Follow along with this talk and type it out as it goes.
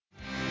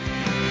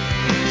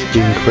The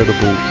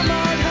Incredibles.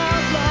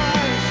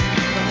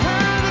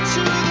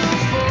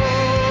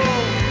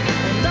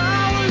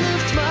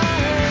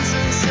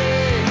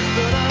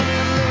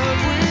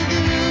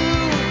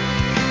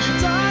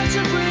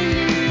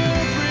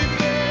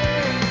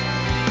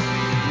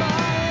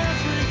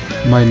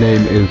 My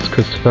name is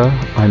Christopher,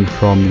 I'm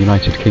from the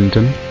United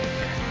Kingdom,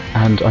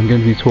 and I'm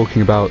going to be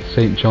talking about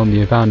St. John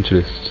the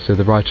Evangelist, so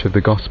the writer of the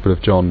Gospel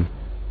of John.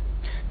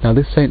 Now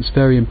this saint's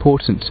very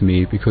important to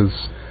me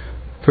because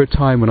for a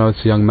time when I was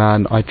a young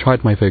man I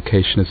tried my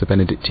vocation as a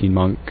Benedictine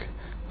monk,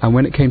 and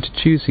when it came to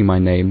choosing my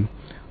name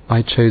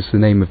I chose the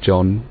name of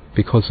John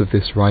because of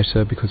this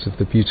writer, because of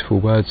the beautiful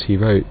words he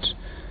wrote.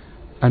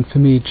 And for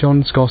me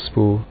John's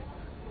Gospel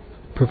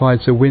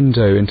provides a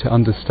window into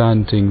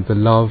understanding the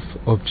love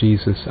of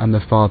Jesus and the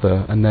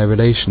Father and their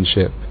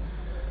relationship.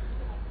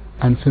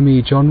 And for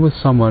me John was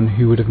someone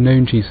who would have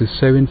known Jesus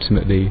so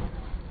intimately,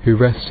 who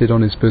rested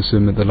on his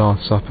bosom at the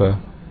Last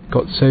Supper,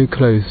 got so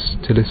close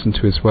to listen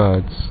to his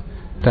words,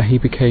 that he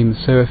became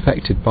so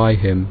affected by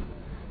him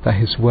that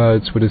his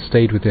words would have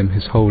stayed with him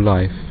his whole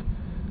life,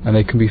 and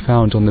they can be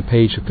found on the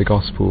page of the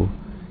Gospel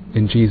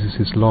in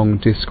Jesus' long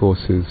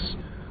discourses,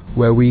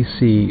 where we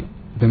see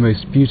the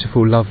most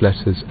beautiful love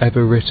letters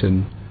ever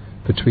written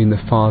between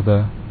the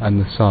Father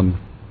and the Son.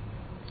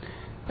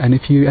 And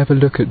if you ever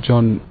look at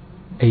John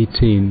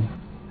 18,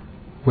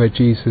 where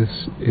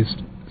Jesus is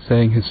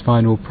saying his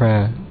final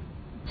prayer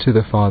to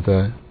the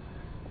Father,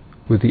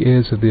 with the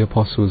ears of the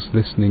apostles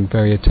listening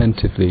very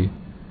attentively,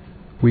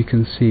 we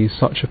can see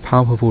such a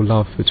palpable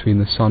love between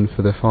the Son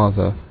for the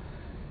Father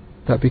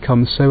that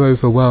becomes so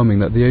overwhelming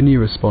that the only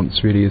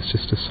response really is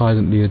just to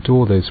silently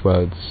adore those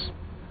words.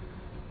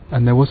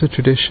 And there was a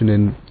tradition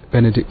in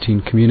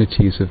Benedictine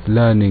communities of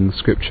learning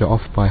scripture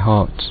off by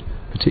heart,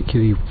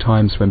 particularly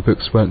times when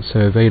books weren't so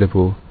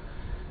available,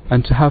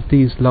 and to have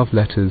these love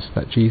letters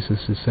that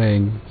Jesus is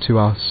saying to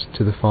us,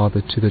 to the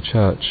Father, to the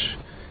Church,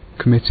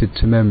 committed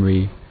to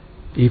memory,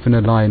 even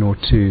a line or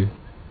two,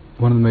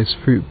 one of the most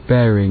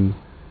fruit-bearing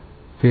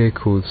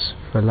vehicles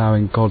for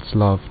allowing God's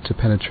love to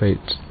penetrate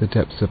the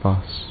depths of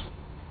us.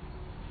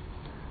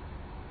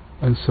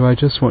 And so I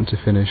just want to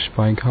finish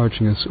by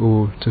encouraging us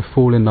all to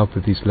fall in love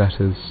with these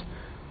letters,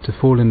 to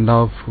fall in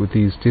love with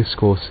these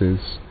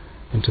discourses,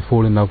 and to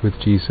fall in love with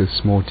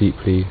Jesus more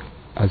deeply,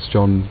 as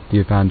John the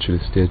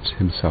Evangelist did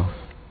himself.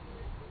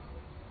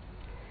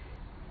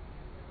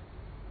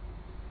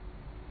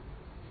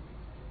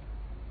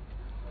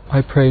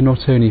 I pray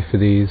not only for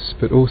these,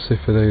 but also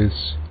for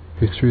those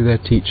who through their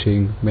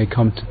teaching may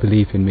come to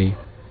believe in me.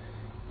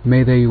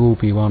 May they all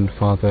be one,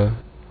 Father,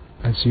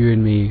 as you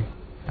in me,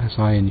 as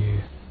I in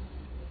you.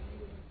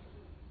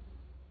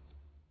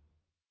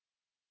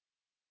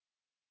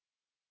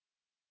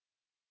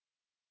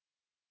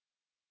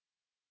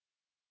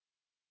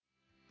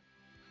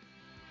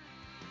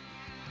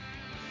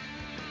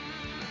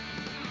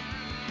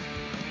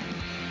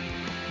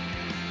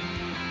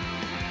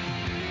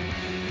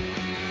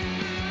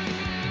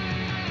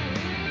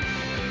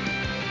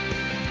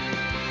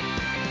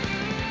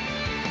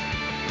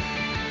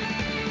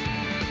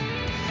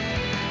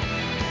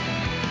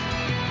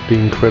 The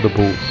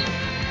Incredibles.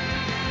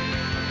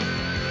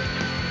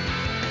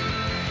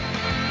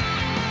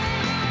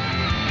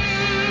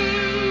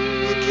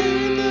 He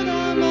came that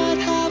I might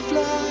have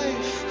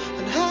life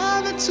and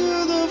have it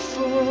to the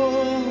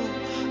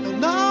full.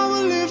 And I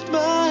will lift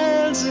my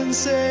hands and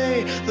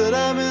say that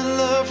I'm in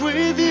love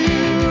with you.